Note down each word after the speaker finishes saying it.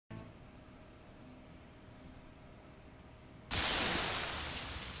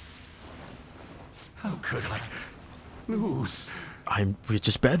How could I lose? We're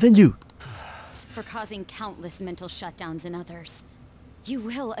just better than you. For causing countless mental shutdowns in others. You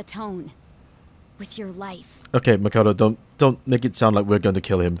will atone. With your life. Okay, Makoto, don't make it sound like we're going to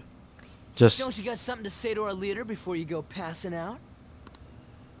kill him. Just... Don't you got something to say to our leader before you go passing out?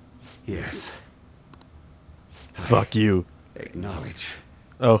 Yes. Fuck you. Acknowledge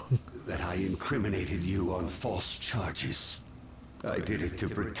Oh. that I incriminated you on false charges. I did it to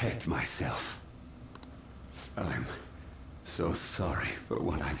protect myself. I'm so sorry for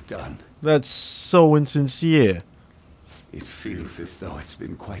what I've done. That's so insincere. It feels as though it's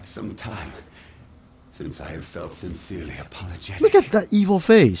been quite some time since I have felt sincerely apologetic. Look at that evil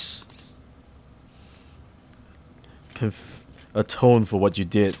face. Atone for what you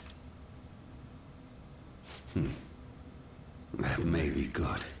did. That may be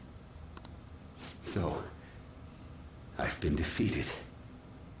good. So, I've been defeated.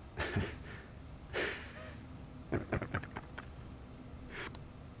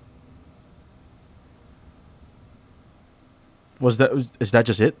 Is that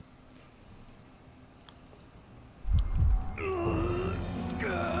just it?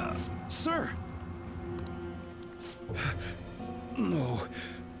 Sir! No.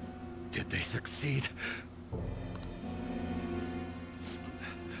 Did they succeed?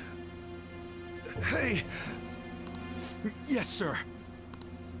 Hey! Yes, sir.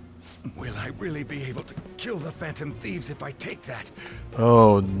 Will I really be able to kill the Phantom Thieves if I take that?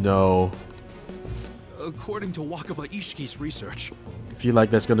 Oh no. According to Wakaba Ishiki's research, I feel like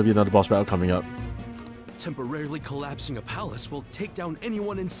there's gonna be another boss battle coming up. temporarily collapsing a palace will take down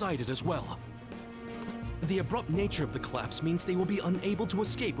anyone inside it as well. The abrupt nature of the collapse means they will be unable to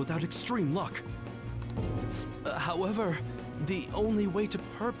escape without extreme luck. However, the only way to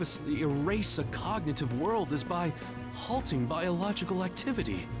purposely erase a cognitive world is by halting biological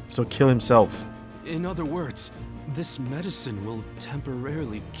activity. So kill himself. In other words, this medicine will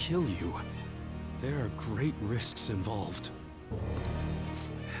temporarily kill you. There are great risks involved.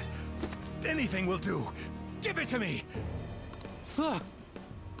 Anything will do. Give it to me. Ah.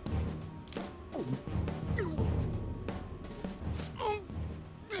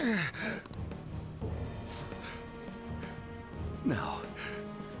 Now,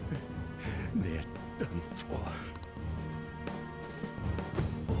 they're done for.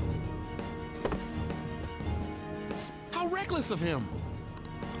 How reckless of him!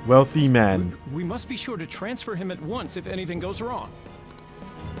 Wealthy man. We must be sure to transfer him at once if anything goes wrong.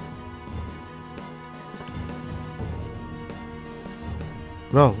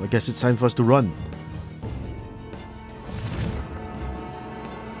 Well, I guess it's time for us to run.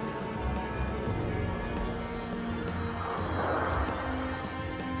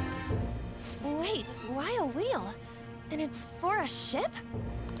 Wait, why a wheel? And it's for a ship?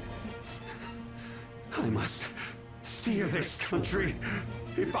 I must steer this country.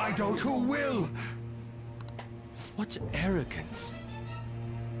 If I don't, who will? What arrogance!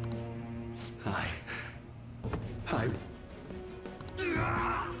 I...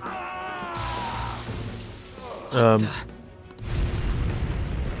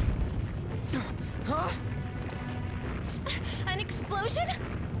 Huh? An explosion?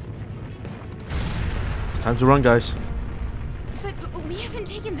 Time to run, guys. But we haven't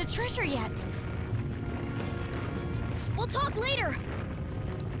taken the treasure yet. We'll talk later.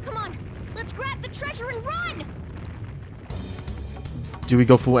 Come on, let's grab the treasure and run! Do we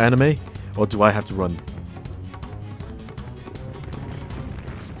go full anime? Or do I have to run?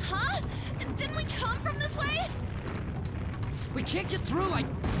 Huh? Didn't we come from this way? We can't get through like...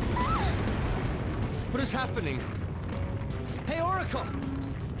 What is happening? Hey, Oracle!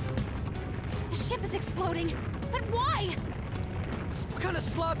 The ship is exploding. But why? What kind of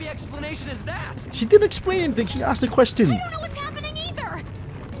sloppy explanation is that? She didn't explain anything. She asked a question. I don't know what's happening either.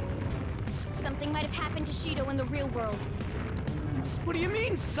 Something might have happened to Shido in the real world. What do you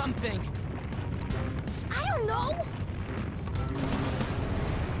mean, something? I don't know.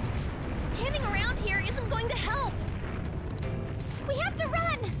 Standing around here isn't going to help. We have to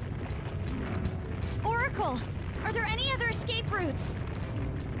run. Oracle, are there any other escape routes?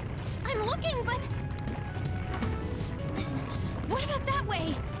 I'm looking, but... What about that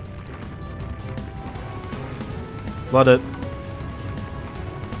way? Flood it.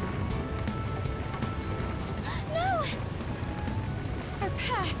 No! Our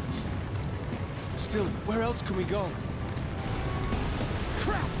path. Still, where else can we go?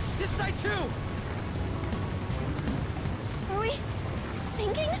 Crap! This side too! Are we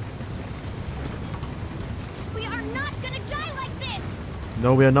sinking? We are not gonna die like this!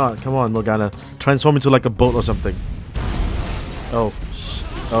 No, we are not. Come on, Morgana. Transform into like a boat or something. Oh.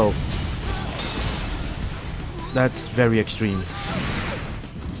 Oh. That's very extreme.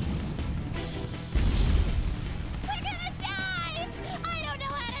 We're gonna die! I don't know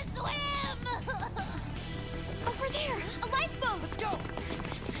how to swim! Over there! A lifeboat! Let's go!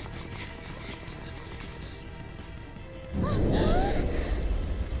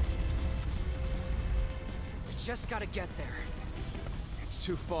 We just gotta get there. It's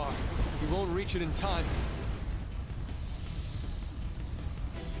too far. We won't reach it in time.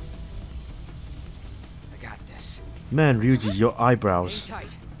 I got this. Man, Ryuji, your eyebrows. Hang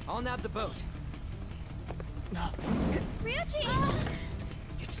tight. I'll nab the boat. Ryuji!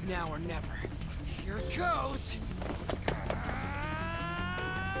 It's now or never. Here it goes.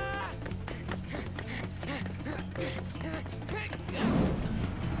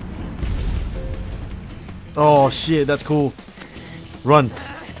 Oh shit, that's cool. Run.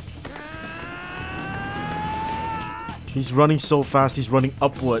 He's running so fast, he's running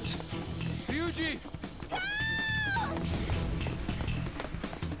upwards. Ryuji!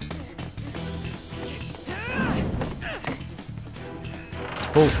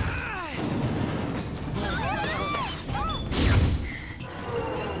 Oh.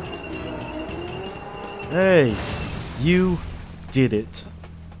 Hey, you did it.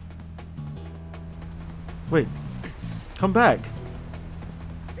 Wait, come back.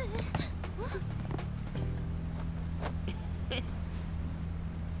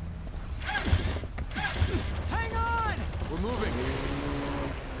 Hang on! We're moving.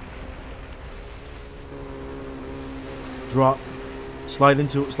 Drop. Slide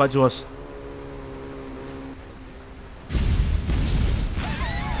to us.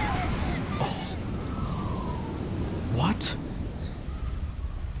 Oh. What?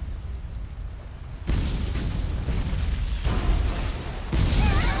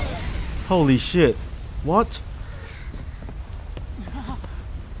 Holy shit. What?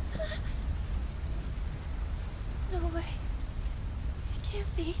 No way. It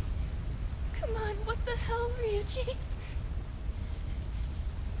can't be. Come on, what the hell, Ryuji?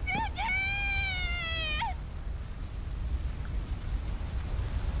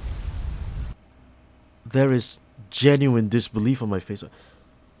 There is genuine disbelief on my face.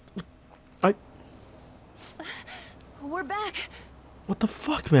 We're back. What the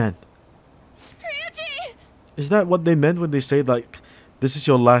fuck, man? Ryuji! Is that what they meant when they say like, this is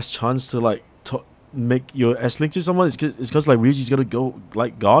your last chance to like make your S-link to someone? It's because like Ryuji's gonna go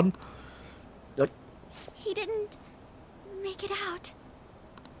like gone. Like, He didn't make it out.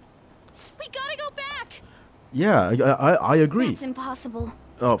 We gotta go back. yeah, I agree. That's impossible.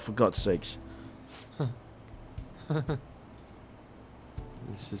 Oh, for God's sakes.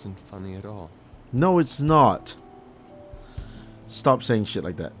 This isn't funny at all. No, it's not. Stop saying shit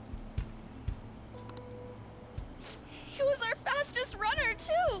like that. He was our fastest runner,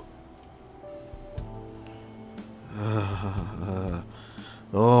 too.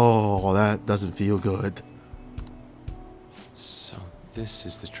 Oh, that doesn't feel good. So, this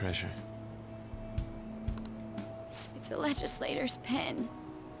is the treasure. It's a legislator's pen.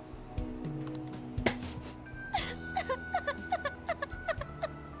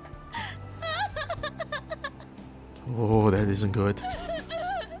 Oh, that isn't good.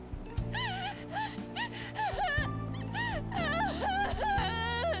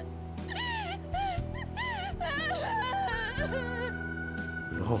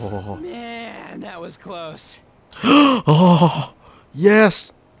 Oh. Man, that was close. Oh,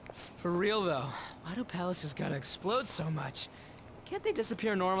 yes. For real though, why do palaces gotta explode so much? Can't they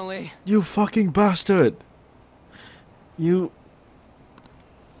disappear normally? You fucking bastard. You.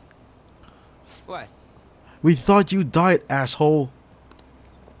 What? We thought you died, asshole.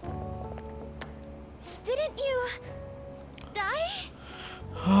 Didn't you die?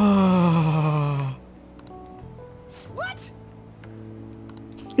 What?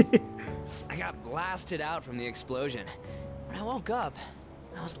 I got blasted out from the explosion. When I woke up,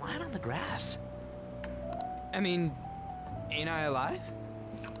 I was lying on the grass. I mean, ain't I alive?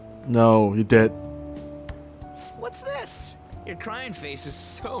 No, you're dead. What's this? Your crying face is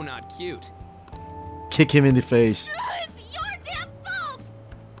so not cute. Kick him in the face. It's your damn fault!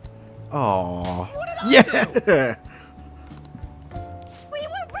 Aww. What did I do? Yeah. We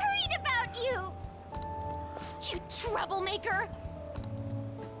were worried about you! You troublemaker!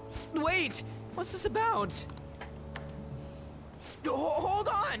 Wait, what's this about? Hold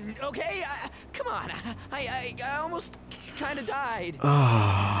on, okay? Come on, I almost kind of died.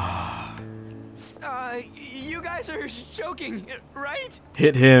 You guys are joking, right?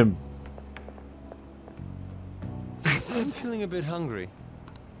 Hit him. I'm feeling a bit hungry.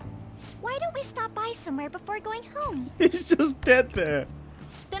 Why don't we stop by somewhere before going home? He's just dead there.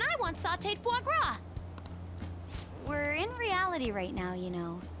 Then I want sauteed foie gras. We're in reality right now, you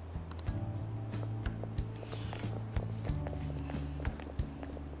know.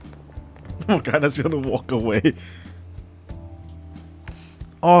 Morgana's gonna walk away.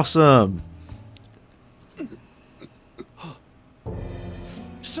 Awesome.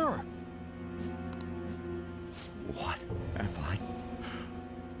 Sir! What have I...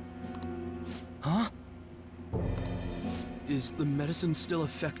 Huh? Is the medicine still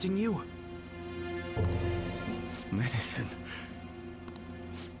affecting you? Medicine?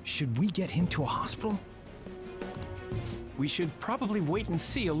 Should we get him to a hospital? We should probably wait and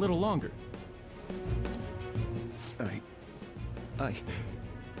see a little longer. I...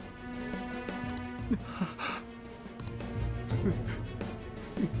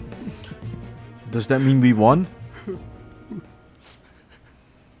 Does that mean we won?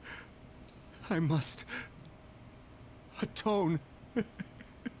 I must... atone.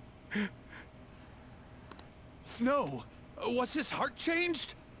 No! Was his heart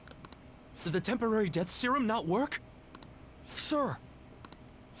changed? Did the temporary death serum not work? Sir!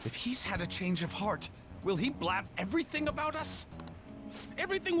 If he's had a change of heart, will he blab everything about us?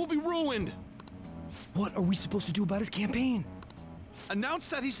 Everything will be ruined! What are we supposed to do about his campaign? Announce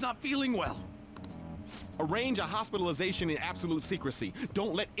that he's not feeling well! Arrange a hospitalization in absolute secrecy.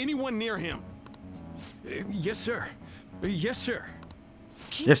 Don't let anyone near him. Yes, sir. Yes, sir.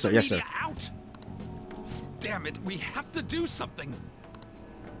 Keep Yes, sir, the yes, sir. media out! Damn it, we have to do something!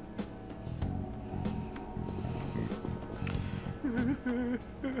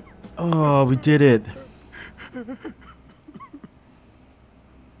 Oh, we did it.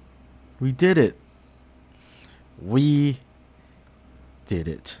 We did it. We did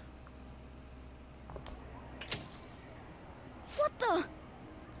it. What the?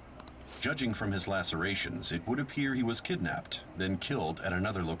 Judging from his lacerations, it would appear he was kidnapped, then killed at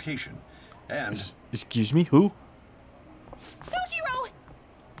another location. And Excuse me, who? Sojiro!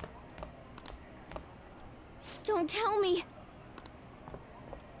 Don't tell me.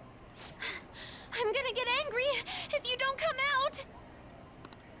 I'm gonna get angry if you don't come out.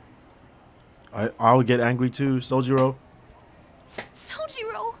 I'll get angry too, Sojiro.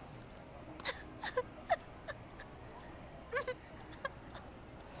 Sojiro!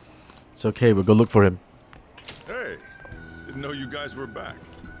 It's okay, we'll go look for him. Hey, didn't know you guys were back.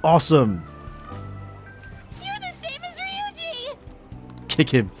 Awesome. You're the same as Ryuji! Kick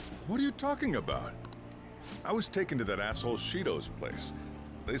him. What are you talking about? I was taken to that asshole Shido's place.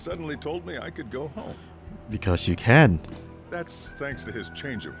 They suddenly told me I could go home. Because you can. That's thanks to his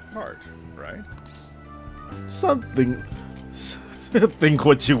change of heart, right? Something. Think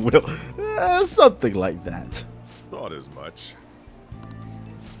what you will. Something like that. Thought as much.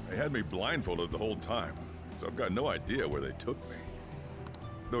 They had me blindfolded the whole time, so I've got no idea where they took me.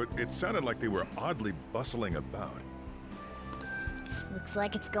 Though it sounded like they were oddly bustling about. Looks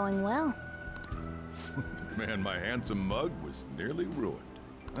like it's going well. Man, my handsome mug was nearly ruined.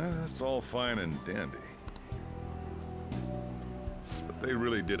 That's all fine and dandy. But they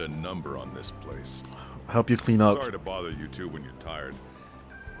really did a number on this place. I'll help you clean up. Sorry to bother you two when you're tired,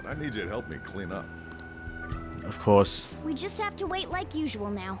 but I need you to help me clean up. Of course. We just have to wait like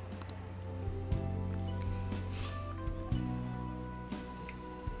usual now.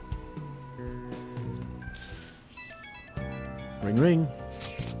 Ring ring.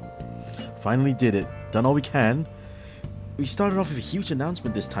 Finally did it. Done all we can. We started off with a huge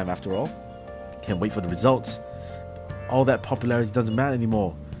announcement this time after all. Can't wait for the results. All that popularity doesn't matter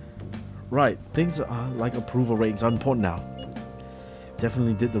anymore. Right, things like approval ratings are important now.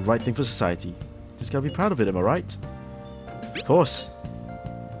 Definitely did the right thing for society. Just gotta be proud of it, am I right? Of course.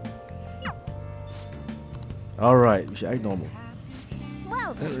 Alright, we should act normal.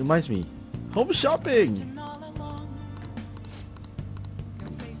 Well, That reminds me. Home shopping!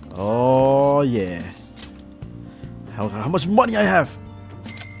 Oh yeah. How much money I have?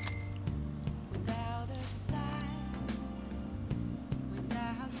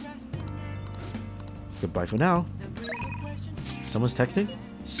 Goodbye for now. Someone's texting?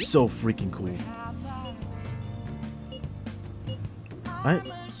 So freaking cool.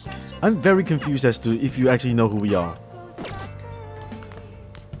 I'm very confused as to if you actually know who we are.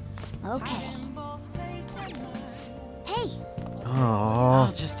 okay. Hey,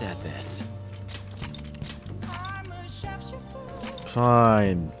 Aww. just add this.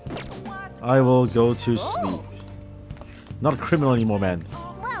 Fine. I will go to sleep. Not a criminal anymore, man.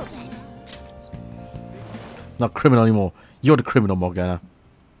 well then. Not criminal anymore. You're the criminal, Morgana.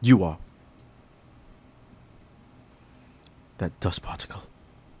 You are. That dust particle.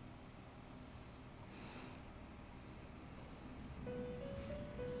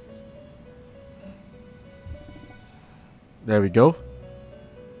 There we go.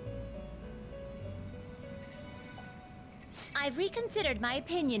 I've reconsidered my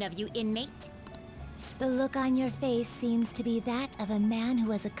opinion of you, inmate. The look on your face seems to be that of a man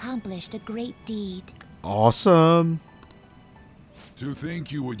who has accomplished a great deed. Awesome. To think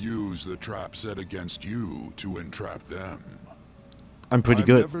you would use the trap set against you to entrap them. I'm pretty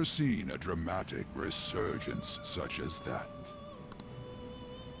good. I've never seen a dramatic resurgence such as that.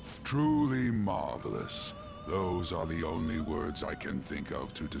 Truly marvelous. Those are the only words I can think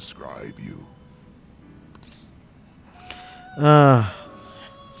of to describe you.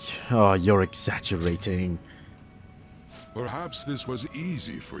 Oh, you're exaggerating. Perhaps this was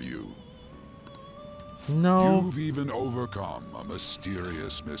easy for you. No. You've even overcome a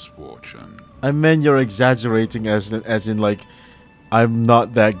mysterious misfortune. I meant you're exaggerating as in like, I'm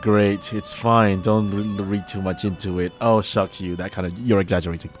not that great. It's fine. Don't read too much into it. Oh, shucks you. That kind of... You're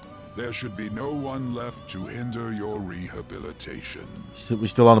exaggerating. There should be no one left to hinder your rehabilitation. So we're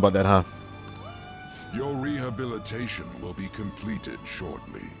still on about that, huh? Your rehabilitation will be completed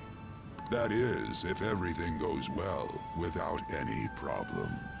shortly. That is, if everything goes well, without any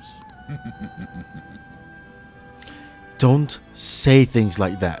problems. Don't say things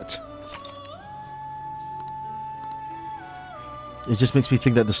like that. It just makes me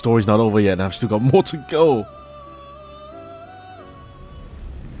think that the story's not over yet and I've still got more to go.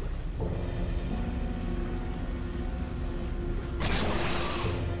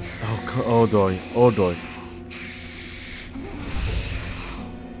 Oh, doy. Oh, doy.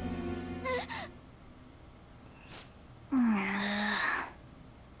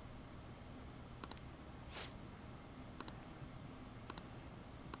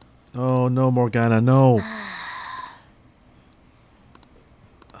 Oh, no, Morgana, no.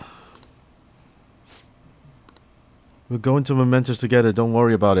 We're going to Mementos together. Don't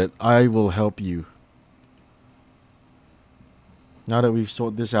worry about it. I will help you. Now that we've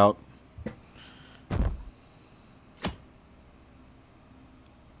sorted this out.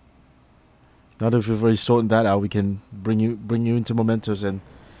 Now that we've already sorted that out, we can bring you into Mementos and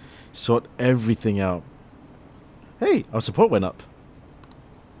sort everything out. Hey, our support went up.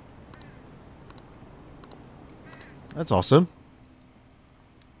 That's awesome.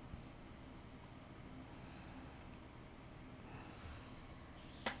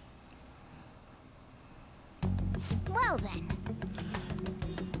 Well then.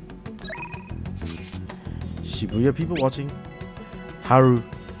 Shibuya people watching. Haru,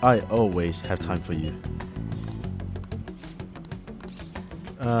 I always have time for you.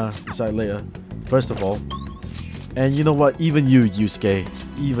 Decide later. First of all. And you know what? Even you, Yusuke.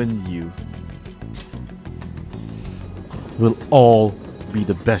 Even you. We'll all be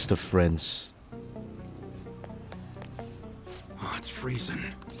the best of friends. Oh, it's freezing.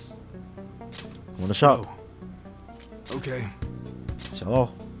 Want a shot? Oh. Okay.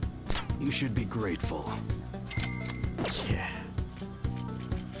 So. You should be grateful. Yeah.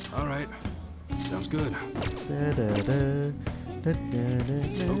 All right. Sounds good.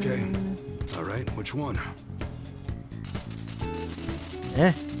 Okay. All right. Which one?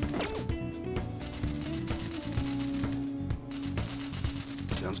 Eh.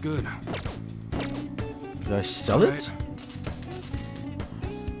 Sounds good. Did I sell it?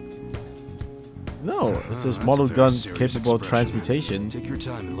 No, it says model gun capable of transmutation. Take your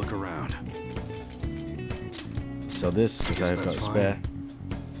time and look around. So this, because I've got a spare.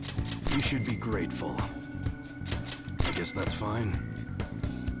 You should be grateful. I guess that's fine.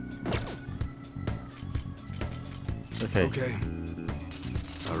 Okay. Okay.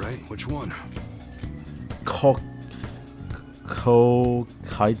 All right, which one?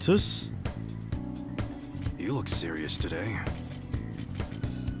 Kokaitus? You look serious today.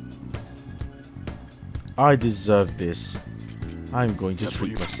 I deserve this. I'm going to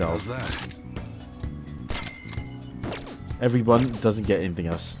treat myself. How's that? Everyone doesn't get anything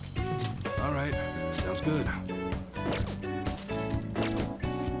else. All right, sounds good.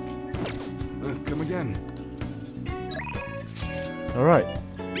 Come again. All right.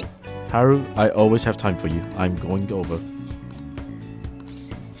 Haru, I always have time for you. I'm going over.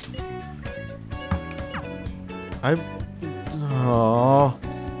 Aww.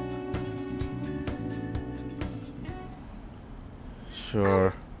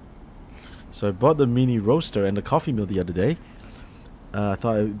 Sure. So I bought the mini roaster and the coffee mill the other day. I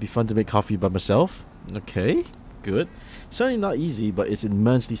thought it would be fun to make coffee by myself. Okay, good. Certainly not easy, but it's an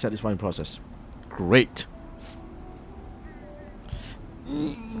immensely satisfying process. Great.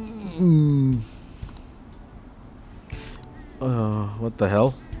 What the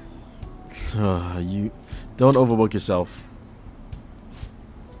hell? You don't overwork yourself.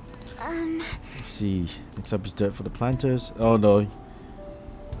 Let's see. Next up is dirt for the planters. Oh no.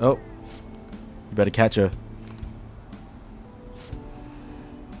 Oh. You better catch her.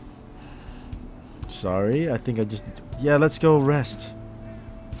 Sorry, I think I just... Yeah, let's go rest.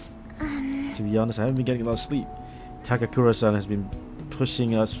 To be honest, I haven't been getting a lot of sleep. Takakura-san has been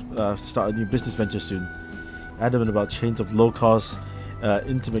pushing us start a new business venture soon. Adamant about chains of low-cost,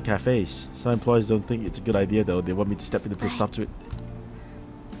 intimate cafes. Some employees don't think it's a good idea though. They want me to step in and put a stop to it.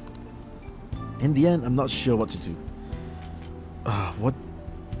 In the end, I'm not sure what to do. What?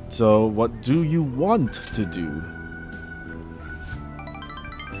 So, what do you want to do?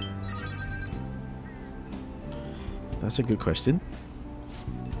 That's a good question.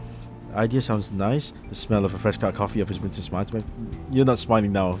 Idea sounds nice. The smell of a fresh cut coffee offers me to smile to me. You're not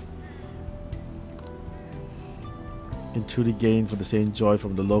smiling now. Can truly gain from the same joy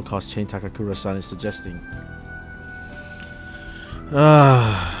from the low-cost chain Takakura-san is suggesting.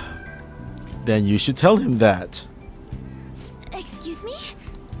 Then you should tell him that. Excuse me?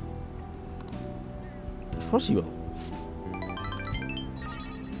 Of course he will.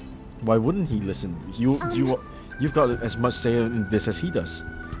 Why wouldn't he listen? You've got as much say in this as he does.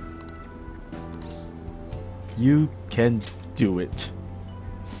 You can do it.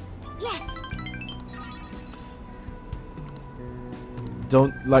 Yes.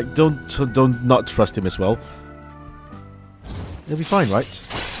 Don't not trust him as well. It'll be fine, right?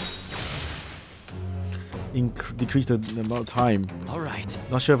 Decrease the amount of time. All right.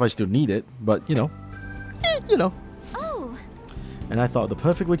 Not sure if I still need it, but you know. You know. Oh. And I thought the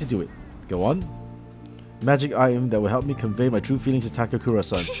perfect way to do it. Go on. Magic item that will help me convey my true feelings to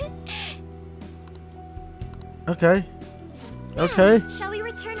Takakura-san. Okay. Okay. Shall we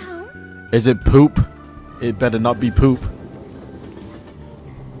return home? Is it poop? It better not be poop.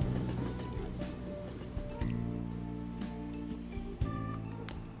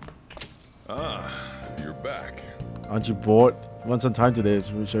 You're back. Aren't you bored? Want some time today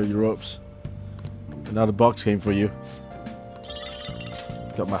to show you ropes. Another box came for you.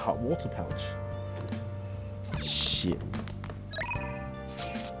 Got my hot water pouch. Shit.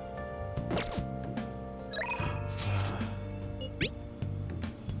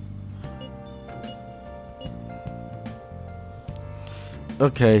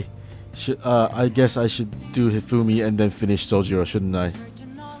 Okay. I guess I should do Hifumi and then finish Sojiro, shouldn't I?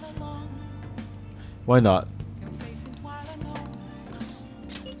 Why not?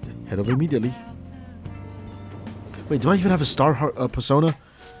 Head over immediately. Wait, do I even have a star persona?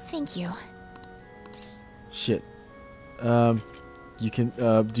 Thank you. Shit. You can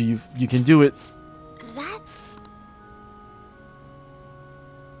you can do it. That's...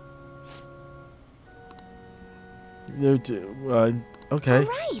 Okay. All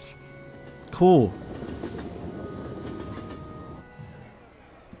right. Cool.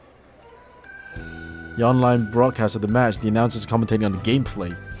 The online broadcast of the match, the announcers commentating on the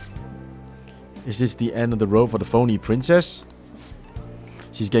gameplay. Is this the end of the road for the phony princess?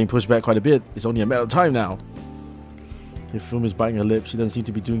 She's getting pushed back quite a bit. It's only a matter of time now. Hifumi is biting her lip. She doesn't seem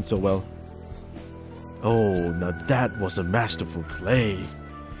to be doing so well. Oh, now that was a masterful play.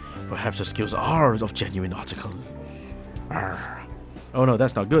 Perhaps her skills are of genuine article. Arr. Oh no,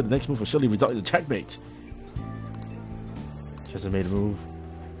 that's not good. The next move will surely result in a checkmate. She hasn't made a move.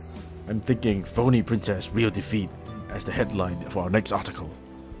 I'm thinking phony princess, real defeat as the headline for our next article.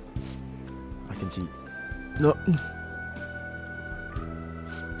 I can see. No.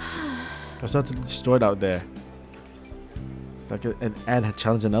 I started destroyed out there. It's like an ant had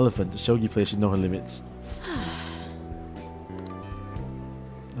challenged an elephant. The shogi player should know her limits.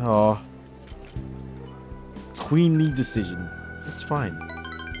 Oh. Queenly decision. It's fine.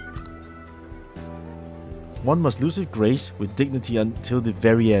 One must lose with grace, with dignity until the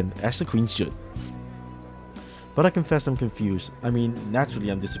very end, as the queen should. But I confess I'm confused. I mean, naturally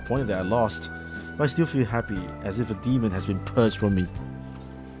I'm disappointed that I lost, but I still feel happy, as if a demon has been purged from me.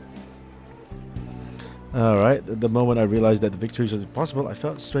 Alright, the moment I realized that the victory was impossible, I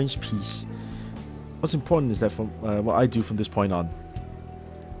felt strange peace. What's important is that from what I do from this point on.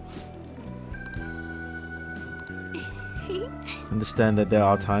 Understand that there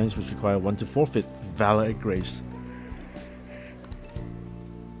are times which require one to forfeit valor and grace.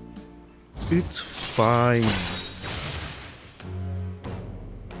 It's fine.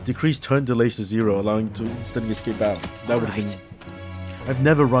 Decrease turn delays to 0, allowing to instantly escape battle. That would have been... I've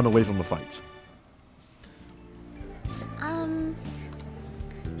never run away from a fight.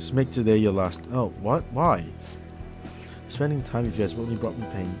 Just make today your last... Oh, what? Why? Spending time with you has only brought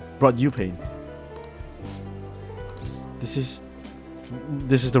you pain. This is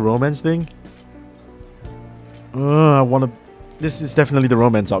the romance thing? I wanna... This is definitely the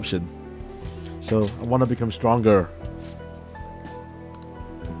romance option. so I want to become stronger.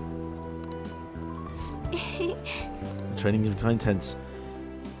 The training is kind of intense.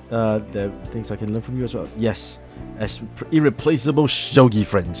 There are things I can learn from you as well. Yes, as irreplaceable shogi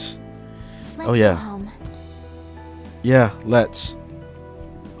friends. Let's go home. Yeah, let's.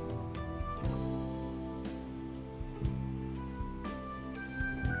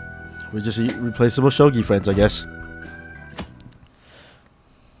 We're just irreplaceable shogi friends, I guess.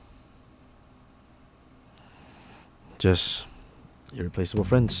 Just irreplaceable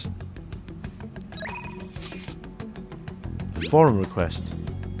friends. Forum request.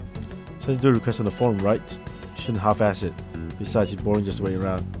 Says do a request on the forum, right? Shouldn't half-ass it. Besides, it's boring just to wait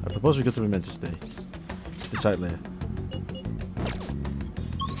around. I propose we go to Momentous Day. The site layer.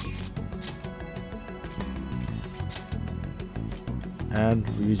 And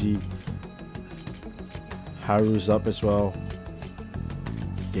Ryuji Haru's up as well.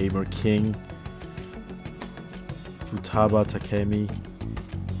 Gamer King. Futaba Takemi.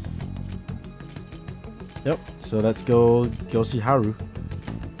 Yep, so let's go see Haru.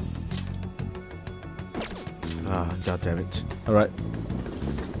 Ah, god damn it. Alright.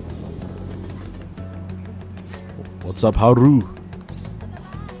 What's up, Haru?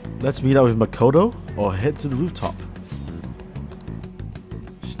 Let's meet up with Makoto or head to the rooftop.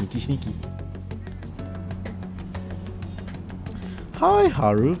 Sneaky, sneaky. Hi,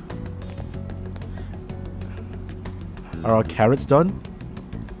 Haru. Are our carrots done?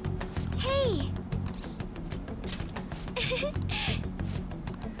 Hey.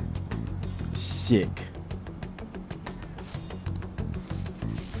 Sick.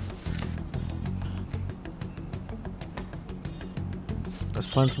 Let's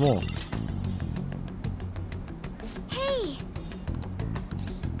plant more. Hey.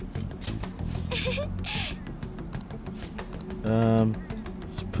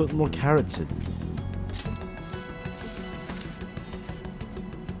 Let's put more carrots in.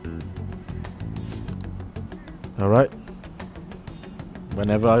 Alright.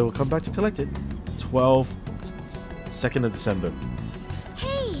 Whenever I will come back to collect it. 2nd of December.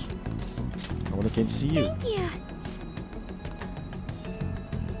 Hey. I want to came to see you. Thank you.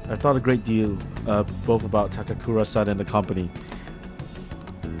 I thought a great deal, both about Takakura-san and the company.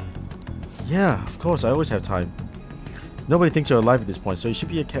 Yeah, of course, I always have time. Nobody thinks you're alive at this point, so you should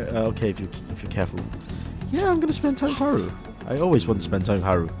be okay if you're careful. Yeah, I'm gonna spend time with Haru. I always want to spend time with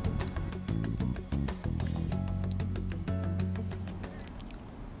Haru.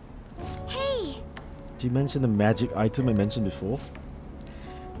 Hey. Did you mention the magic item I mentioned before?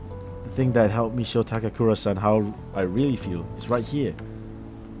 The thing that helped me show Takakura-san how I really feel is right here.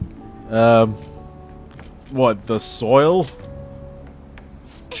 What, the soil?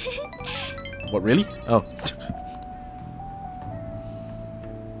 What, really? Oh.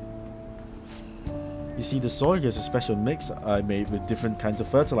 You see, the soil here is a special mix I made with different kinds of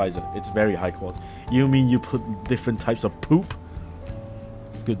fertilizer. It's very high quality. You mean you put different types of poop?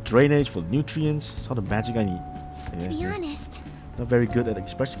 It's good drainage for nutrients. It's all the magic I need. To be honest, not very good at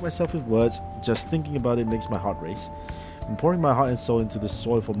expressing myself with words. Just thinking about it makes my heart race. I'm pouring my heart and soul into this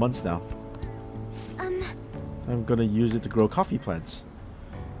soil for months now. I'm gonna use it to grow coffee plants.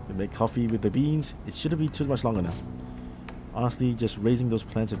 To make coffee with the beans, it shouldn't be too much longer now. Honestly, just raising those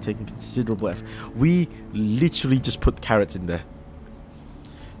plants have taken considerable effort. We literally just put carrots in there.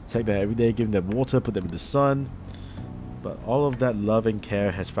 Check that every day, give them water, put them in the sun. But all of that love and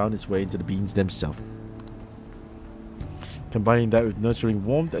care has found its way into the beans themselves. Combining that with nurturing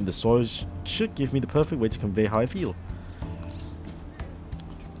warmth and the soil should give me the perfect way to convey how I feel.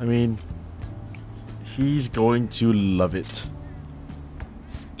 I mean, he's going to love it.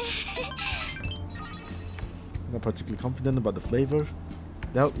 I'm not particularly confident about the flavor.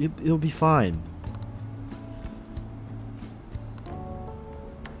 It'll be fine.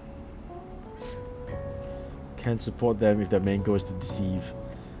 Can't support them if their main goal is to deceive.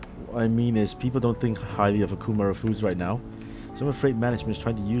 What I mean is, people don't think highly of Akumara Foods right now. So I'm afraid management is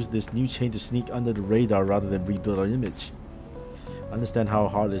trying to use this new change to sneak under the radar rather than rebuild our image. I understand how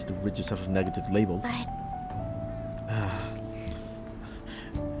hard it is to rid yourself of a negative label.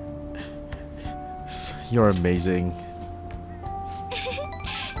 You're amazing.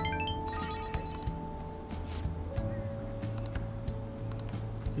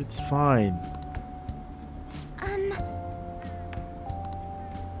 It's fine.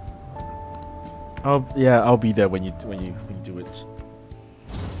 I'll be there when you do it.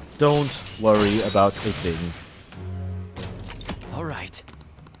 Don't worry about a thing. All right.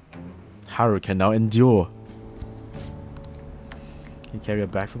 Haru can now endure. Can you carry a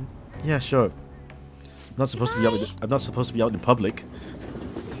bag for me? Yeah, sure. I'm not supposed to be out in public.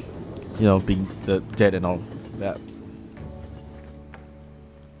 You know, being dead and all that.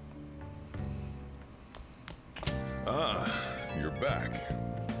 Ah, you're back.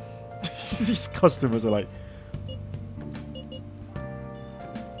 These customers are like,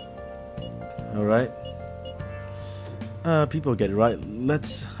 all right. People get it right.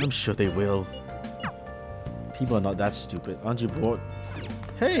 I'm sure they will. People are not that stupid. Aren't you bored?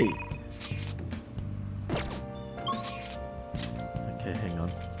 Hey! Okay, hang on.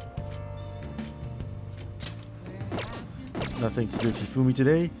 Nothing to do with Hifumi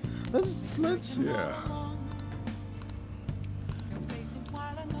today. Let's. Yeah.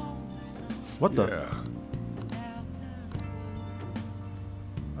 What the? Yeah.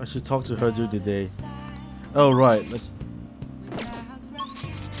 I should talk to her during the day. Oh, right. Let's.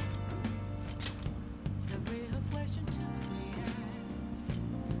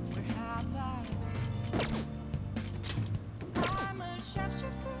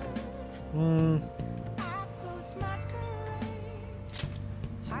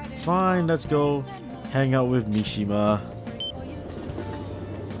 Fine, let's go hang out with Mishima.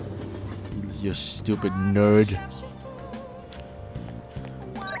 You stupid nerd.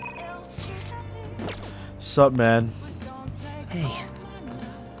 Sup, man? Hey.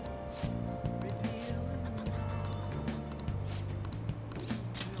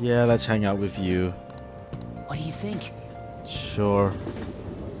 Yeah, let's hang out with you. What do you think? Sure.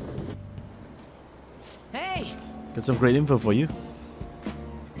 Hey! Got some great info for you.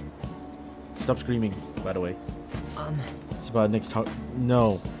 Stop screaming, by the way. It's about next time.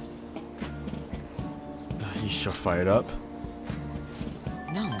 No. You sure fired up?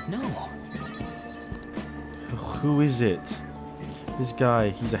 No. Who is it? This guy,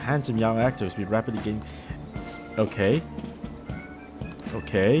 he's a handsome young actor who's been rapidly getting... Okay.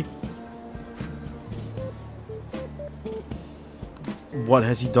 Okay. What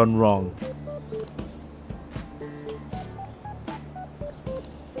has he done wrong?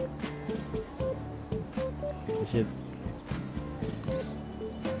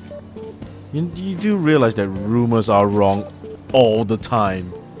 You do realize that rumors are wrong all the time.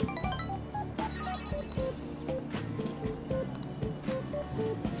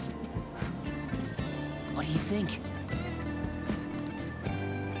 What do you think?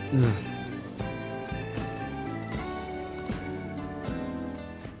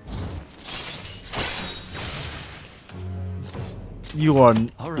 You are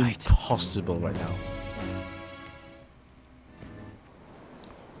impossible right now.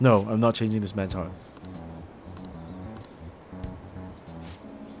 No, I'm not changing this man's heart.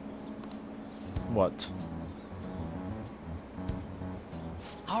 What?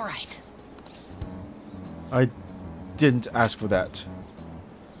 All right. I didn't ask for that.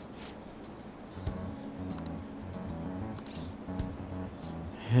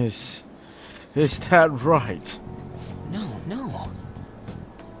 Is that right? No.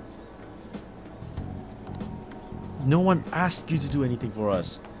 No one asked you to do anything for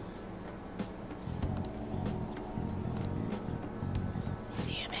us.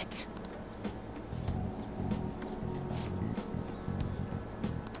 Damn it.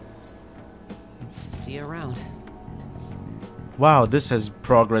 See you around. Wow, this has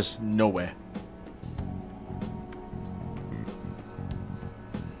progressed nowhere.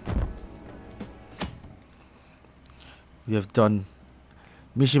 We have done...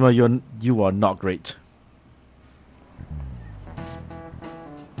 Mishima, you are not great.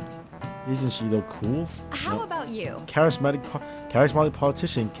 Isn't she though cool? How about you? Charismatic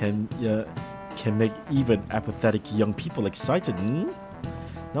politician can make even apathetic young people excited.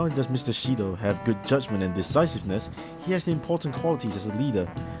 Not only does Mr. Shido have good judgment and decisiveness, he has the important qualities as a leader,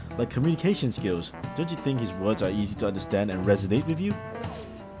 like communication skills. Don't you think his words are easy to understand and resonate with you?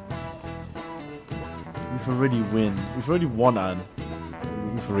 We've already won, Anne.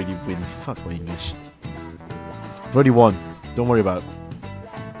 We've already win. Fuck my English. We've already won. Don't worry about it.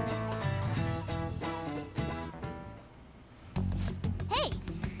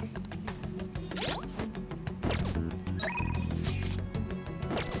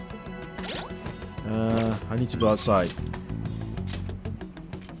 I need to go outside.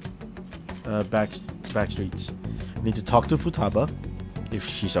 Back streets. I need to talk to Futaba if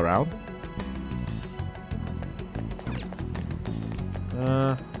she's around.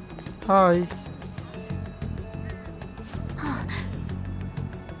 Hi.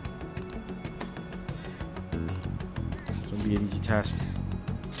 It's gonna be an easy task.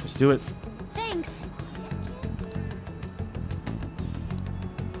 Let's do it. Thanks.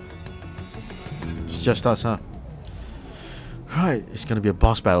 It's just us, huh? Right, it's gonna be a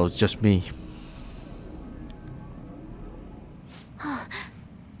boss battle, it's just me.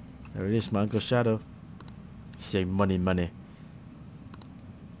 There it is, my Uncle Shadow. He say money, money.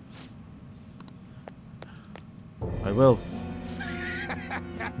 I will.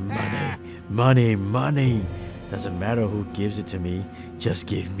 Money, money, money. Doesn't matter who gives it to me, just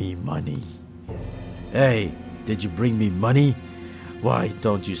give me money. Hey, did you bring me money? Why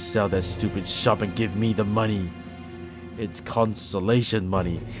don't you sell that stupid shop and give me the money? It's consolation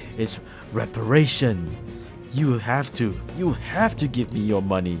money. It's reparation. You have to give me your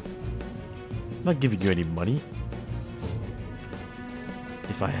money. I'm not giving you any money.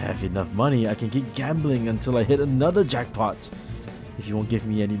 If I have enough money, I can keep gambling until I hit another jackpot. If you won't give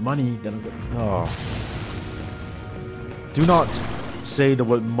me any money, then I'm gonna... Oh. Do not say the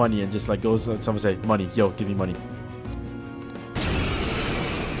word money and just like go, someone say, money, yo, give me money.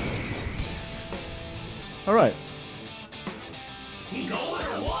 Alright.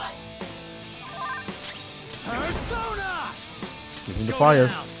 Persona! Give him the fire.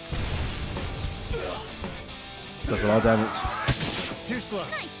 Does a lot of damage. Too slow.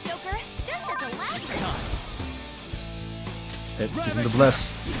 Nice, Joker. Just at the last time. Hey, give him the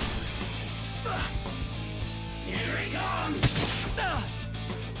bless. Here he comes.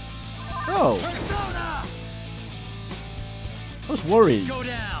 Oh. Persona! I was worried Go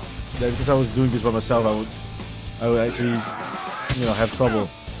down. that because I was doing this by myself, I would actually, you know, have trouble.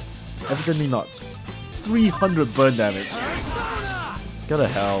 Evidently not. 300 burn damage. Go to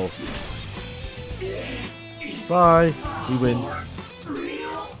hell. Bye. We win.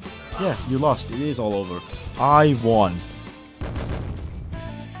 Yeah, you lost. It is all over. I won.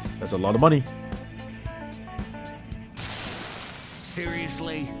 That's a lot of money.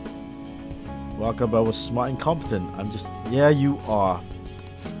 Seriously? Welcome, I was smart and competent. I'm just... Yeah, you are.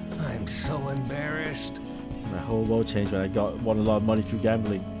 I'm so embarrassed. My whole world changed when I won a lot of money through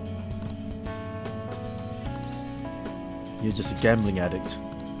gambling. You're just a gambling addict.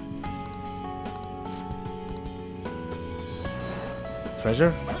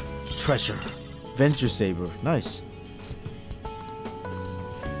 Treasure? Treasure. Venture Saber. Nice.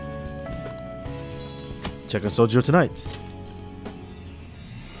 Check on Sojiro tonight.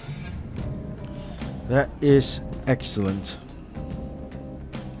 That is excellent.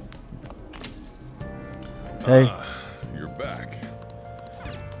 Hey. You're back.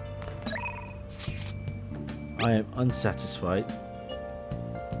 I am unsatisfied.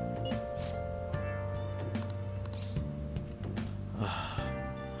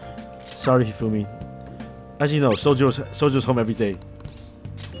 Sorry, Hifumi. As you know, Sojo's home every day.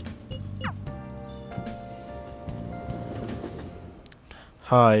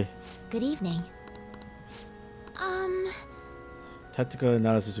 Hi. Good evening. Tactical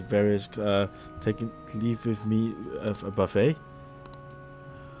analysis of various taking leave with me of a buffet.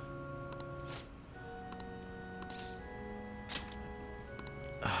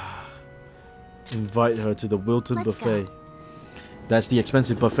 Invite her to the Wilton Let's buffet. Go. That's the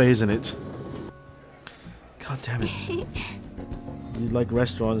expensive buffet, isn't it? God damn it. You like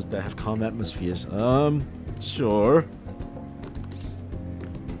restaurants that have calm atmospheres? Sure.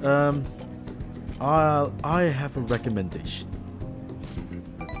 I have a recommendation.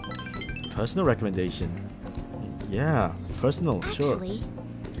 Personal recommendation. Yeah, personal, Actually, sure.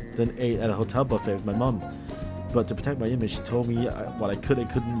 Then ate at a hotel buffet with my mom. But to protect my image, she told me what I could and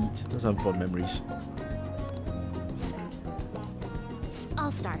couldn't eat. Those are fond memories.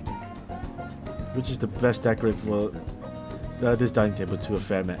 I'll start. Which is the best decorate for this dining table to a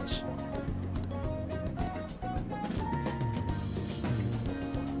fair match?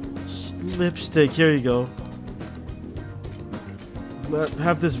 Lipstick, here you go.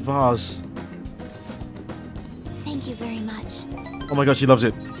 Have this vase. Thank you very much. Oh my god, she loves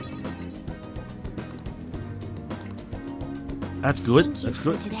it. That's good. That's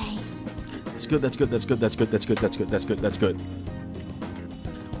good. Today. That's good. That's good. That's good. That's good. That's good. That's good. That's good. That's good.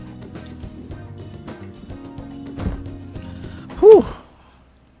 Whew.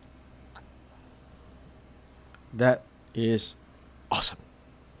 That is awesome.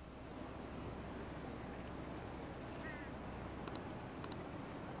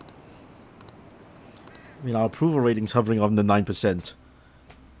 I mean, our approval rating's hovering on the 9%.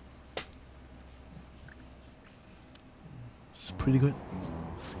 It's pretty good.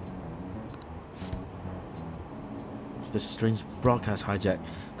 It's this strange broadcast hijack.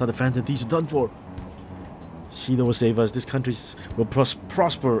 Thought the Phantom Thieves were done for. Shido will save us. This country will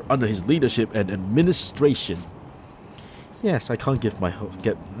prosper under his leadership and administration. Yes, I can't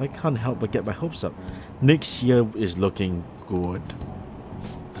help but get my hopes up. Next year is looking good.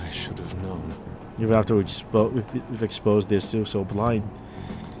 I should have known. Even after we've exposed they're still so blind.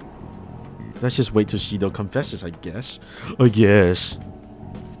 Let's just wait till Shido confesses, I guess.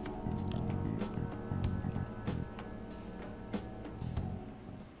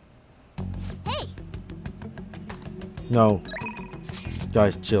 No.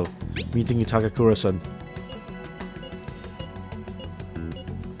 Guys, chill. Meeting Takakura-san.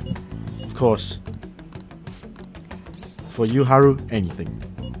 Of course. For you, Haru, anything.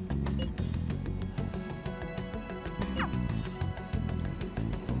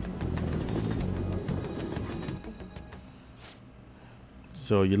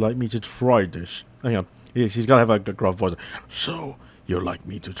 So, you like me to try this? Hang on. He's gotta have a gruff voice. So, you like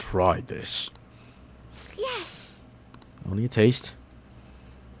me to try this? Yes. Only a taste.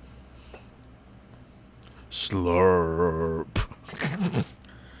 Slurp.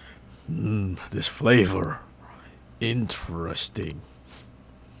 This flavor. Interesting.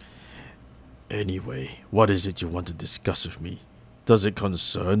 Anyway, what is it you want to discuss with me? Does it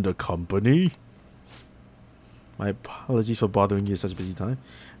concern the company? My apologies for bothering you at such a busy time.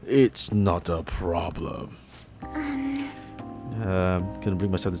 It's not a problem. Gonna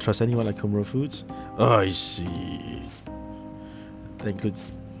bring myself to trust anyone like Komuro Foods? I see. That includes...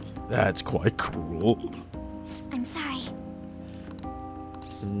 That's quite cruel. I'm sorry.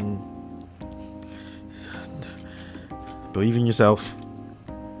 Believe in yourself.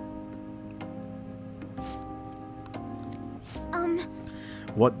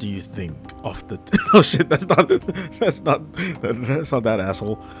 What do you think of the... Oh shit, that's not that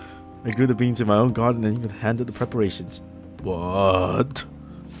asshole. I grew the beans in my own garden and even handled the preparations. What?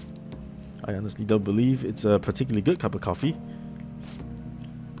 I honestly don't believe it's a particularly good cup of coffee.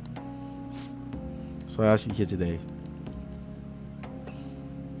 So I asked you here today.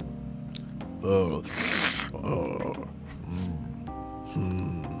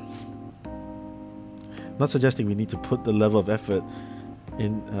 Not suggesting we need to put the level of effort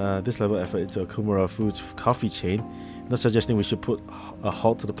in this level of effort into a Komuro Foods coffee chain. Not suggesting we should put a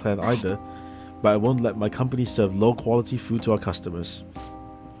halt to the plan either, but I won't let my company serve low quality food to our customers.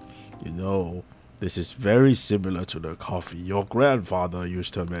 You know, this is very similar to the coffee your grandfather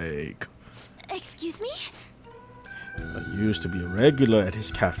used to make. Excuse me? I used to be a regular at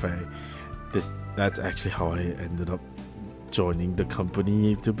his cafe. That's actually how I ended up joining the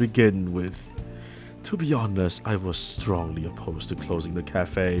company to begin with. To be honest, I was strongly opposed to closing the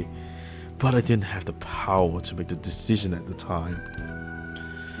cafe, but I didn't have the power to make the decision at the time.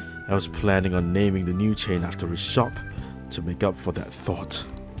 I was planning on naming the new chain after his shop to make up for that thought.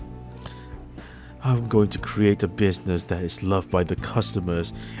 I'm going to create a business that is loved by the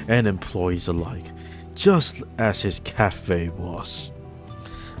customers and employees alike, just as his cafe was.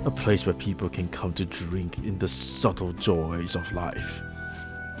 A place where people can come to drink in the subtle joys of life.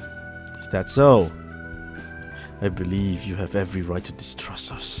 Is that so? I believe you have every right to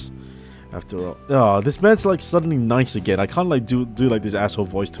distrust us. After all, oh, this man's like suddenly nice again. I can't like do like this asshole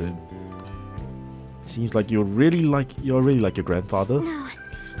voice to him. It seems like you're really like your grandfather. No.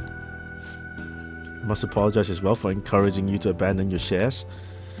 I must apologize as well for encouraging you to abandon your shares.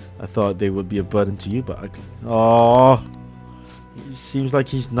 I thought they would be a burden to you, but oh, it seems like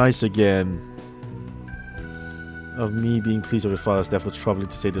he's nice again. Of me being pleased with your father's death was troubling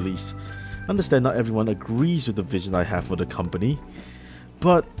to say the least. Understand not everyone agrees with the vision I have for the company,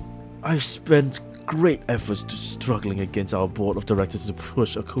 but I've spent great efforts to struggling against our board of directors to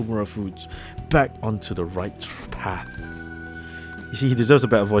push Komuro Foods back onto the right path. You see, he deserves a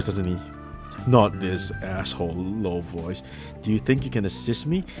better voice, doesn't he? Not this asshole low voice. Do you think you can assist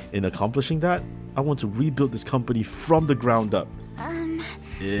me in accomplishing that? I want to rebuild this company from the ground up.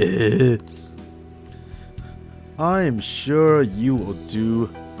 I'm sure you will do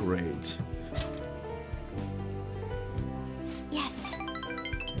great. Yes.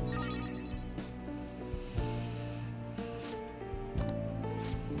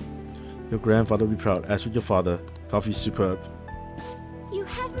 Your grandfather will be proud, as with your father. Coffee's superb. You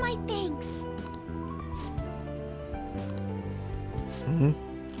have my thanks.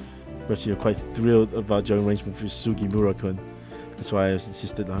 But you're quite thrilled about your arrangement with Sugimura-kun. That's why I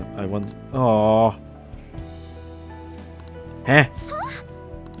insisted I want... Aww. Huh?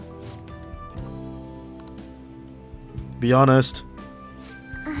 Be honest.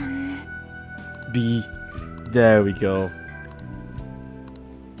 Be... There we go.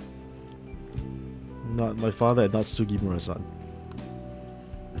 Not my father and not Sugimura-san.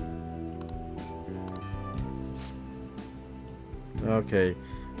 Okay.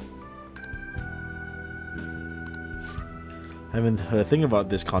 I haven't heard a thing about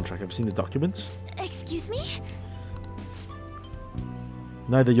this contract. I've seen the documents. Excuse me?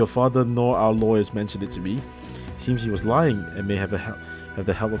 Neither your father nor our lawyers mentioned it to me. It seems he was lying and may have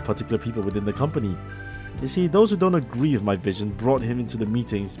the help of particular people within the company. You see, those who don't agree with my vision brought him into the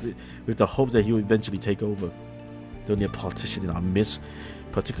meetings with the hope that he would eventually take over. The only politician in our midst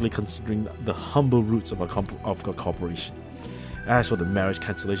particularly considering the humble roots of our corporation. As for the marriage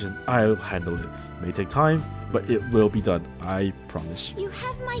cancellation, I'll handle it. It may take time, but it will be done. I promise. You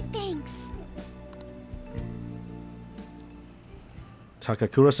have my thanks.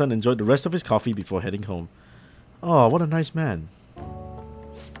 Takakura-san enjoyed the rest of his coffee before heading home. Oh, what a nice man.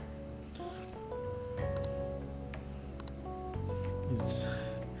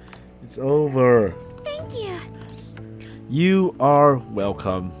 It's over. Thank you. You are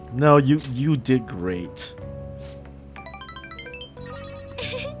welcome. No, you did great.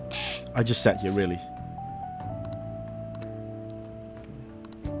 I just sat here, really.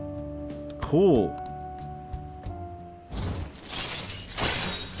 Cool.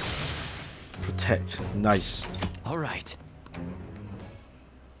 Protect. Nice. All right.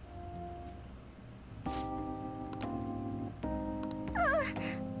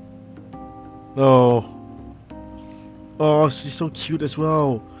 Oh. Oh, she's so cute as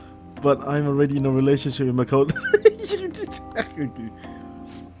well. But I'm already in a relationship with Makoto.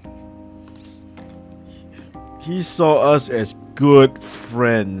 He saw us as good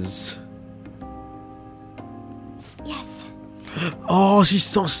friends. Yes. Oh, she's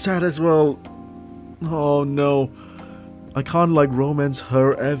so sad as well. Oh no. I can't like romance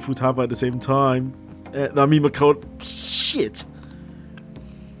her and Futaba at the same time. I mean Makoto. Shit.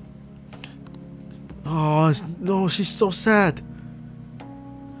 Oh no, she's so sad.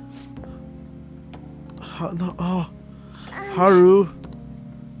 No, oh, Haru.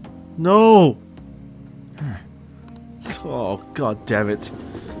 No. Oh, god damn it.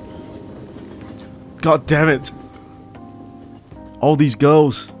 God damn it. All these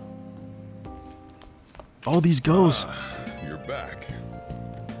girls. All these girls. You're back.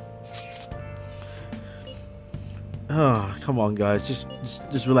 Oh, come on guys,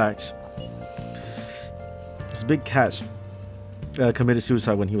 just relax. This big cat committed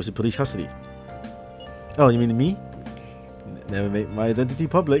suicide when he was in police custody. Oh, you mean me? Never made my identity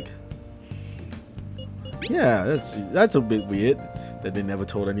public. Yeah, that's a bit weird that they never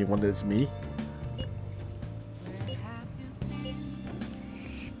told anyone that it's me.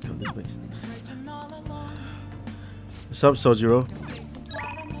 God, this place. What's up, Sojiro?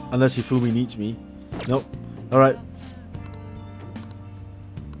 Unless Hifumi needs me. Nope. Alright.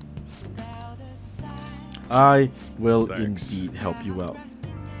 I will indeed help you out.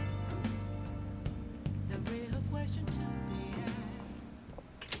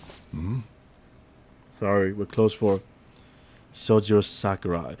 Sorry, we're closed for Sojiro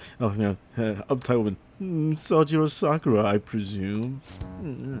Sakurai. Oh, no, uptight woman. Sojiro Sakurai, I presume.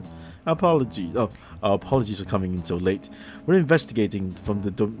 Apologies. Oh, our apologies for coming in so late. We're investigating from the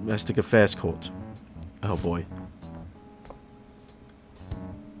Domestic Affairs Court. Oh boy.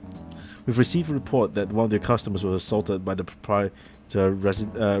 We've received a report that one of your customers was assaulted by the proprietor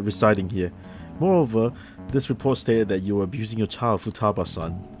residing here. Moreover, this report stated that you were abusing your child,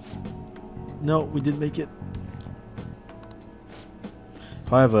 Futaba-san. No, we didn't make it.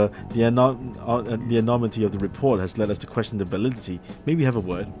 However, the enormity of the report has led us to question the validity. Maybe have a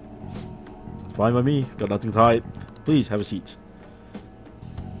word. Fine by me. Got nothing to hide. Please have a seat.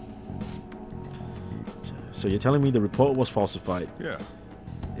 So you're telling me the report was falsified? Yeah.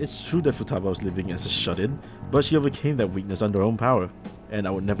 It's true that Futaba was living as a shut-in, but she overcame that weakness under her own power, and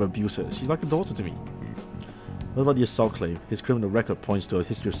I would never abuse her. She's like a daughter to me. What about the assault claim? His criminal record points to a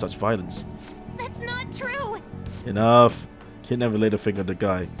history of such violence. That's not true! Enough! Kid never laid a finger on the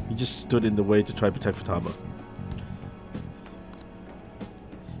guy. He just stood in the way to try to protect Futaba.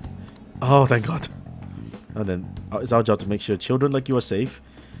 Oh, thank God. And then, it's our job to make sure children like you are safe.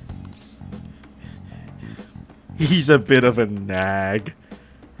 He's a bit of a nag.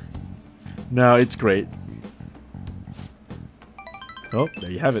 No, it's great. Oh,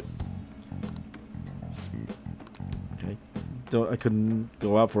 there you have it. I couldn't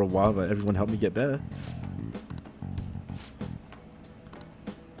go out for a while, but everyone helped me get better.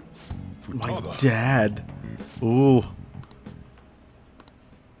 My dad. Ooh.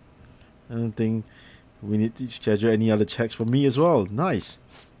 I don't think we need to schedule any other checks for me as well. Nice.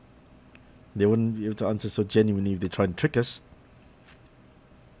 They wouldn't be able to answer so genuinely if they try and trick us.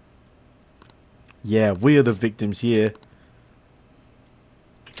 Yeah, we're the victims here.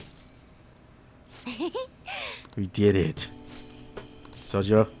 We did it.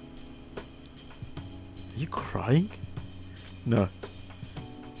 Sojiro? Are you crying? No.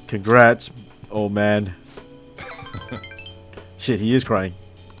 Congrats, old man. Shit, he is crying.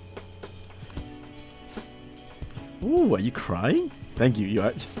 Ooh, are you crying? Thank you, you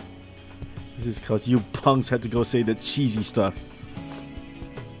actually. This is because you punks had to go say the cheesy stuff.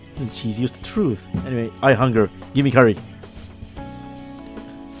 And cheesy was the truth. Anyway, I hunger. Give me curry.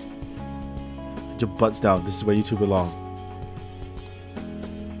 Sit your butts down. This is where you two belong.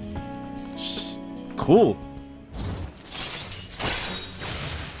 Cool.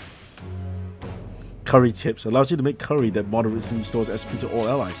 Curry tips. Allows you to make curry that moderately restores SP to all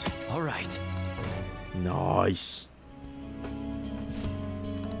allies. Alright. Nice.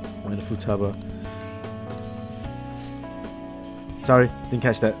 Wonderful Futaba. Sorry, didn't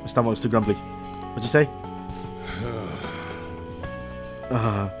catch that. My stomach's too grumbly. What'd you say?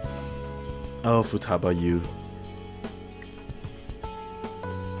 Oh, Futaba, you.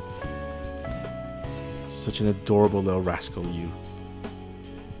 Such an adorable little rascal, you.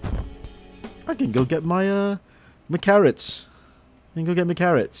 I can go get my carrots. I can go get my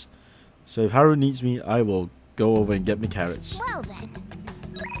carrots. So if Haru needs me, I will go over and get my carrots. Well then.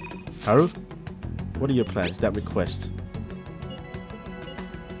 Haru, what are your plans? That request.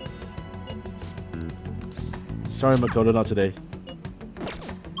 Sorry, Makoto, not today.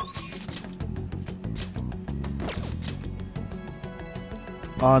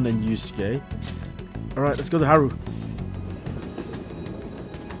 An and Yusuke. Alright, let's go to Haru.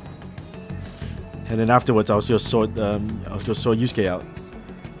 And then afterwards, I'll go sort Yusuke out.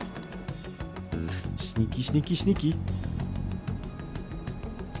 Sneaky, sneaky, sneaky.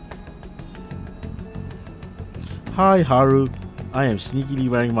 Hi, Haru. I am sneakily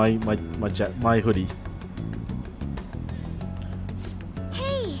wearing my hoodie.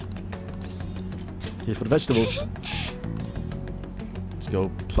 Hey. Here for the vegetables. Let's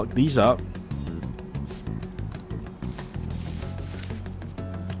go pluck these up.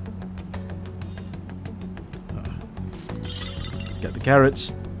 Get the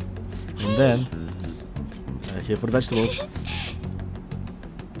carrots, and then here for the vegetables.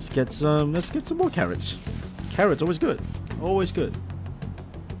 Let's get some more carrots. Carrots always good, always good.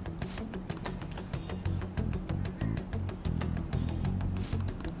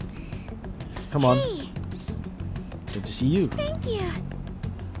 Come on. Hey. Good to see you. Thank you.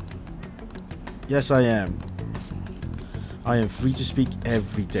 Yes, I am. I am free to speak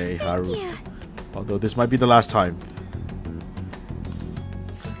every day, Haru. Thank you. Although this might be the last time.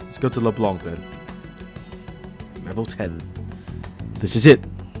 Let's go to LeBlanc then. Level 10. This is it.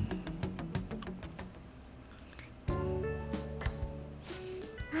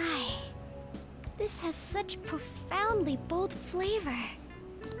 This has such profoundly bold flavor.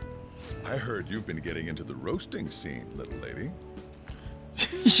 I heard you've been getting into the roasting scene, little lady.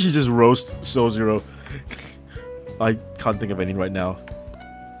 She just roasts Sojiro. I can't think of any right now.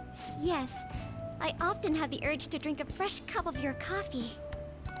 Yes, I often have the urge to drink a fresh cup of your coffee.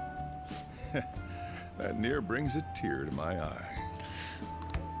 That near brings a tear to my eye.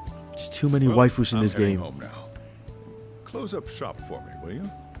 There's too many waifus in this game. Home now. Close up shop for me, will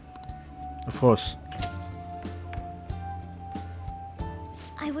you? Of course.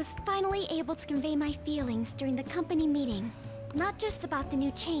 I was finally able to convey my feelings during the company meeting. Not just about the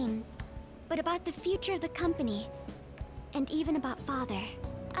new chain, but about the future of the company. And even about Father.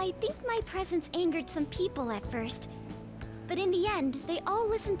 I think my presence angered some people at first. But in the end, they all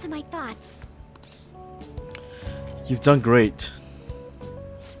listened to my thoughts. You've done great.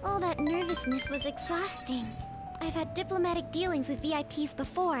 All that nervousness was exhausting. I've had diplomatic dealings with VIPs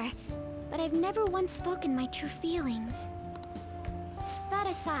before, but I've never once spoken my true feelings. That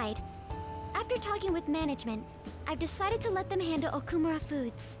aside, after talking with management, I've decided to let them handle Okumura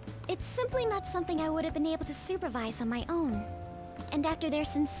Foods. It's simply not something I would have been able to supervise on my own. And after their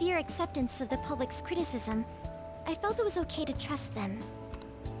sincere acceptance of the public's criticism, I felt it was okay to trust them.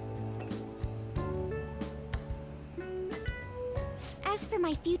 As for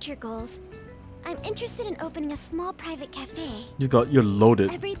my future goals, I'm interested in opening a small private cafe. You're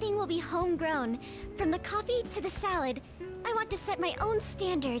loaded. Everything will be homegrown, from the coffee to the salad. I want to set my own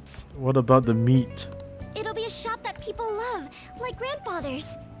standards. What about the meat? It'll be a shop that people love, like grandfather's.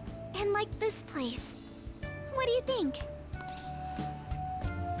 And like this place. What do you think?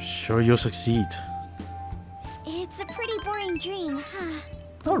 Sure you'll succeed. It's a pretty boring dream, huh?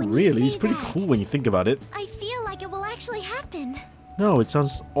 Not really, it's pretty cool when you think about it. I feel like it will actually happen. No, it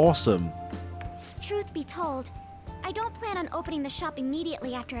sounds awesome. Truth be told, I don't plan on opening the shop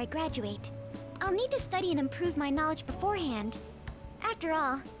immediately after I graduate. I'll need to study and improve my knowledge beforehand. After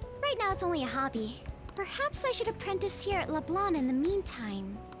all, right now it's only a hobby. Perhaps I should apprentice here at LeBlanc in the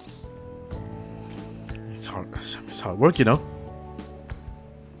meantime. It's hard work, you know.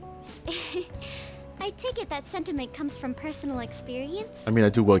 I take it that sentiment comes from personal experience? I mean, I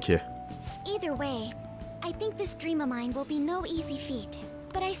do work here. Either way, I think this dream of mine will be no easy feat.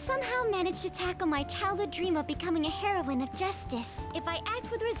 But I somehow managed to tackle my childhood dream of becoming a heroine of justice. If I act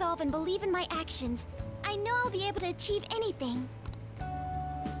with resolve and believe in my actions, I know I'll be able to achieve anything.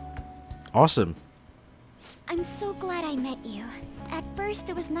 Awesome. I'm so glad I met you. At first,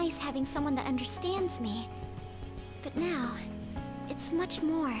 it was nice having someone that understands me. But now, it's much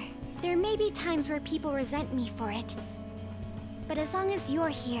more. There may be times where people resent me for it. But as long as you're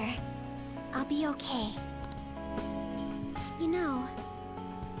here, I'll be okay. You know,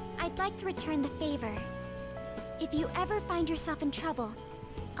 I'd like to return the favor. If you ever find yourself in trouble,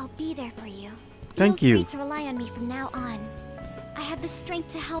 I'll be there for you. Thank you. Feel free to rely on me from now on. I have the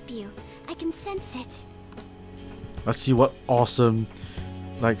strength to help you. I can sense it. Let's see what awesome,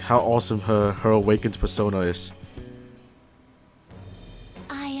 like how awesome her awakened persona is.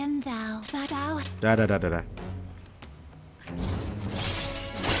 I am thou. Thou. Da da da da da.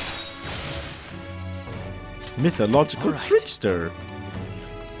 Mythological trickster.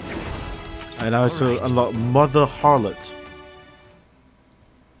 And I also unlock Mother Harlot.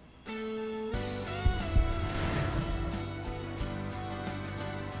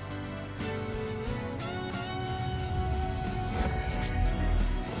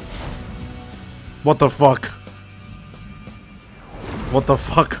 What the fuck? What the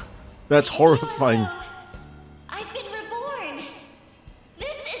fuck? That's horrifying. I've been reborn.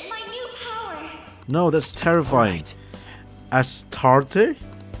 This is my new power. No, that's terrifying. Astarte?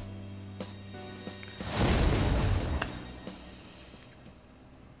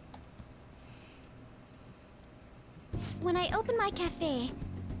 When I open my cafe,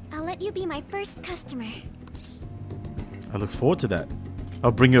 I'll let you be my first customer. I look forward to that.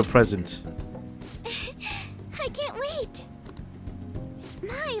 I'll bring you a present. I can't wait.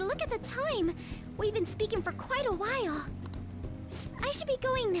 My, look at the time. We've been speaking for quite a while. I should be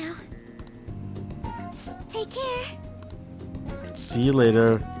going now. Take care. See you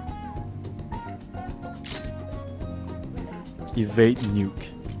later. Evade nuke.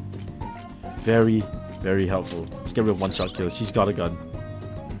 Very, very helpful. Let's get rid of one-shot kills. She's got a gun.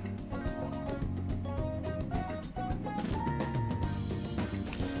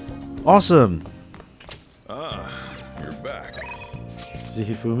 Awesome. Ah, you're back. Is it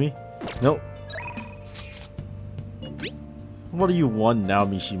Hifumi? Nope. What do you want now,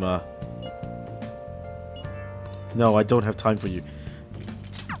 Mishima? No, I don't have time for you.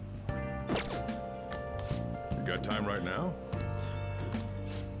 You got time right now?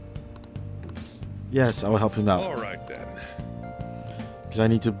 Yes, I will help him out. Alright then. Because I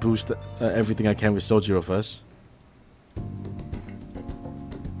need to boost everything I can with Sojiro first.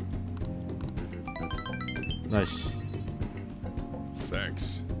 Nice.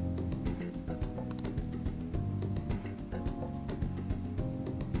 Thanks.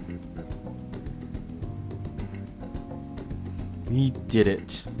 We did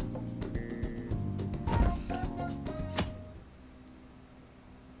it.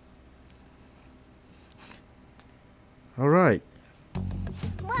 All right.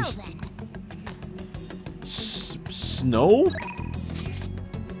 Well then. Snow?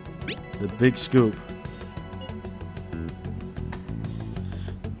 The big scoop.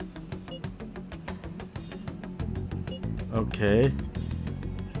 Okay.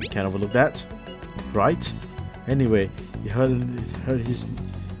 Can't overlook that. Right. Anyway, you heard his.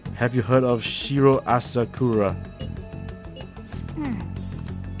 Have you heard of Shiro Asakura?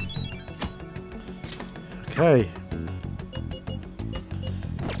 Okay.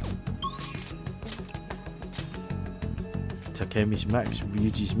 Takemi's Max,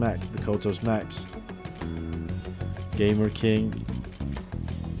 Ryuji's Max, Mikoto's Max, Gamer King.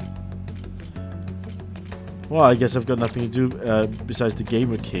 Well, I guess I've got nothing to do besides the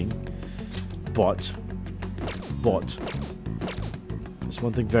Gamer King. But there's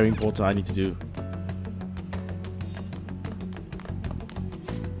one thing very important I need to do.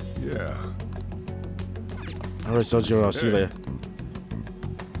 Yeah. Alright, Sojiro, I'll see you later.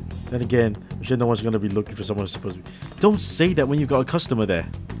 Then again, I'm sure no one's gonna be looking for someone who's supposed to be. Don't say that when you've got a customer there.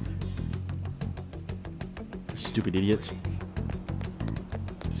 Stupid idiot.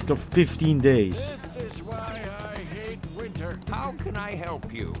 It's got 15 days. This is why I hate winter. How can I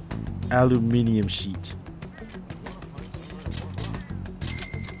help you? Aluminium sheet.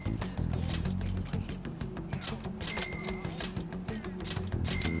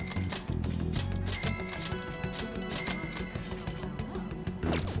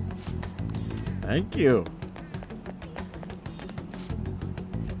 Thank you.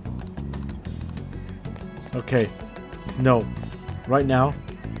 Okay. No. Right now,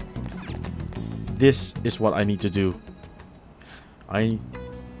 this is what I need to do. I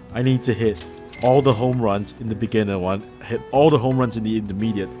need to hit all the home runs in the beginner one, hit all the home runs in the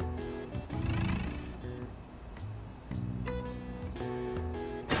intermediate.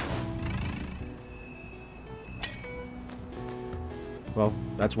 Well,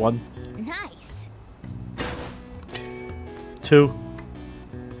 that's one. Nice. 2.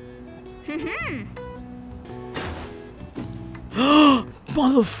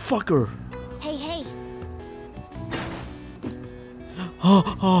 Motherfucker! Hey, hey.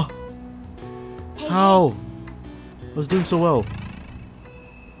 Oh. Hey, How? I was doing so well.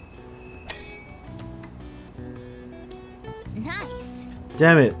 Nice.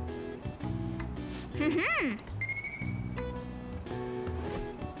 Damn it.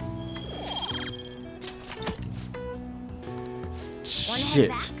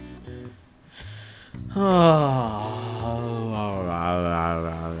 Shit.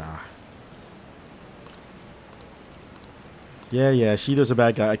 Yeah, Shido's a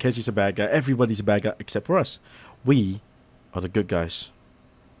bad guy, Akeshi's a bad guy, everybody's a bad guy except for us. We are the good guys.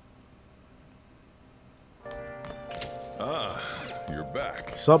 Ah, you're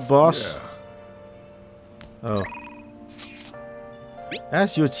back. Sup, boss? Yeah. Oh.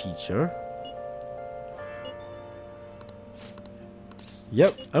 As your teacher.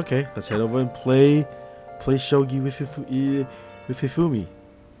 Yep, okay, let's head over and play shogi with Hifumi.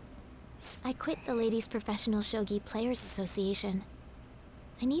 I quit the Ladies Professional Shogi Players Association.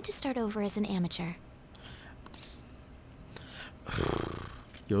 I need to start over as an amateur.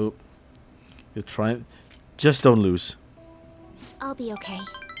 You're trying. Just don't lose. I'll be okay.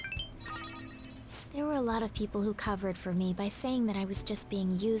 There were a lot of people who covered for me by saying that I was just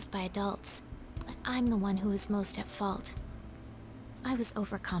being used by adults, but I'm the one who was most at fault. I was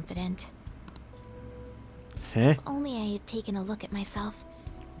overconfident. Huh? If only I had taken a look at myself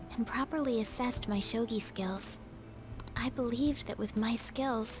and properly assessed my shogi skills. I believed that with my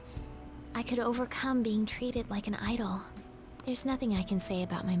skills, I could overcome being treated like an idol. There's nothing I can say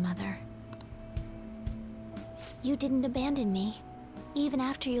about my mother. You didn't abandon me, even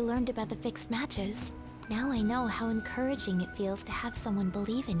after you learned about the fixed matches. Now I know how encouraging it feels to have someone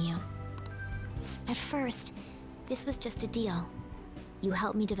believe in you. At first, this was just a deal. You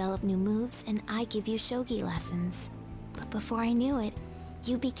help me develop new moves, and I give you shogi lessons. But before I knew it,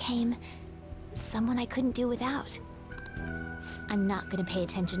 you became someone I couldn't do without. I'm not gonna pay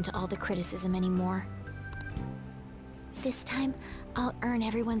attention to all the criticism anymore. This time, I'll earn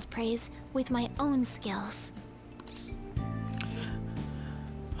everyone's praise with my own skills.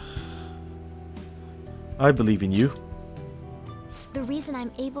 I believe in you. The reason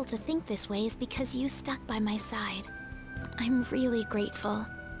I'm able to think this way is because you stuck by my side. I'm really grateful.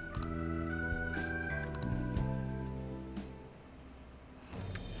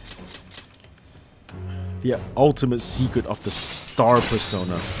 The ultimate secret of the Star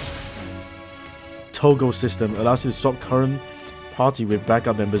Persona. Togo system allows you to swap current party with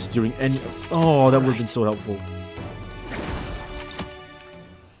backup members during any... Oh, that would have been so helpful.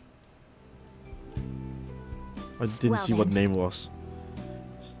 I didn't see what name was.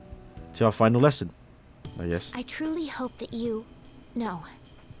 To our final lesson, I guess. I truly hope that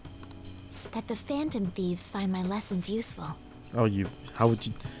that the Phantom Thieves find my lessons useful. Oh, how would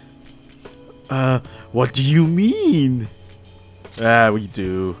you... what do you mean? We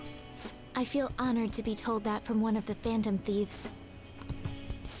do. I feel honored to be told that from one of the Phantom Thieves.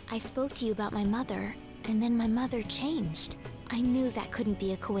 I spoke to you about my mother, and then my mother changed. I knew that couldn't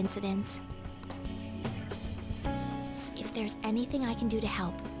be a coincidence. If there's anything I can do to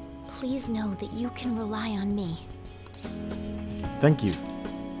help, please know that you can rely on me. Thank you.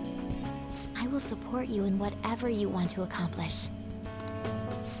 I will support you in whatever you want to accomplish.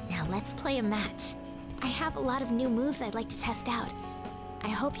 Now let's play a match. I have a lot of new moves I'd like to test out. I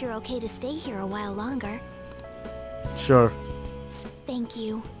hope you're okay to stay here a while longer. Sure. Thank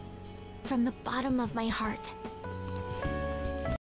you. From the bottom of my heart.